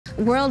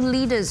World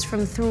leaders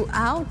from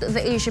throughout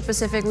the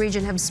Asia-Pacific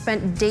region have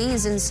spent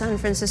days in San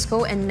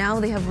Francisco, and now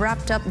they have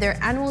wrapped up their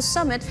annual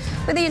summit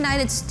with the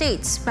United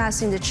States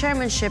passing the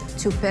chairmanship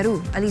to Peru.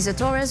 Alyssa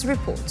Torres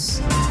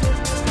reports.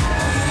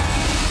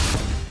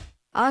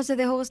 As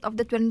the host of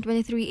the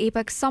 2023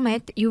 APEC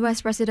summit,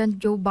 U.S. President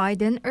Joe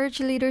Biden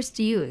urged leaders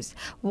to use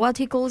what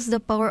he calls the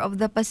power of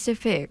the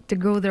Pacific to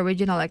grow the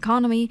regional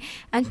economy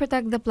and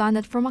protect the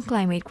planet from a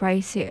climate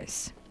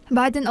crisis.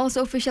 Biden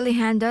also officially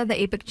handed the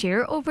APEC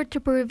chair over to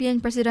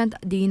Peruvian President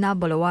Dina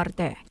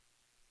Boluarte.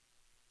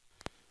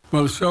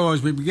 Well, so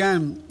as we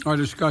began our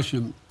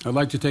discussion, I'd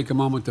like to take a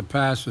moment to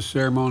pass the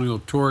ceremonial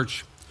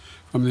torch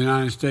from the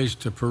United States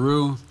to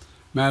Peru.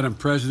 Madam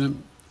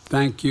President,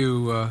 thank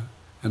you.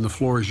 And the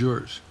floor is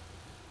yours.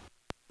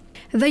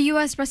 The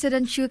U.S.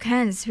 President shook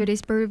hands with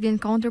his Peruvian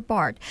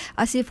counterpart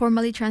as he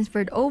formally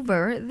transferred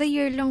over the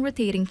year-long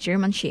rotating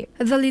chairmanship.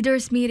 The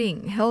leaders'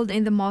 meeting, held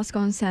in the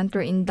Moscone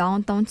Center in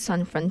downtown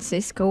San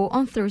Francisco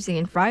on Thursday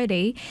and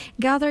Friday,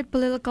 gathered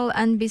political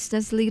and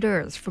business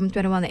leaders from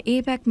 21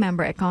 APEC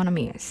member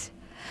economies.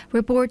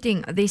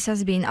 Reporting, this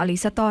has been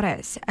Alyssa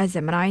Torres,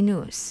 SMNI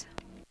News.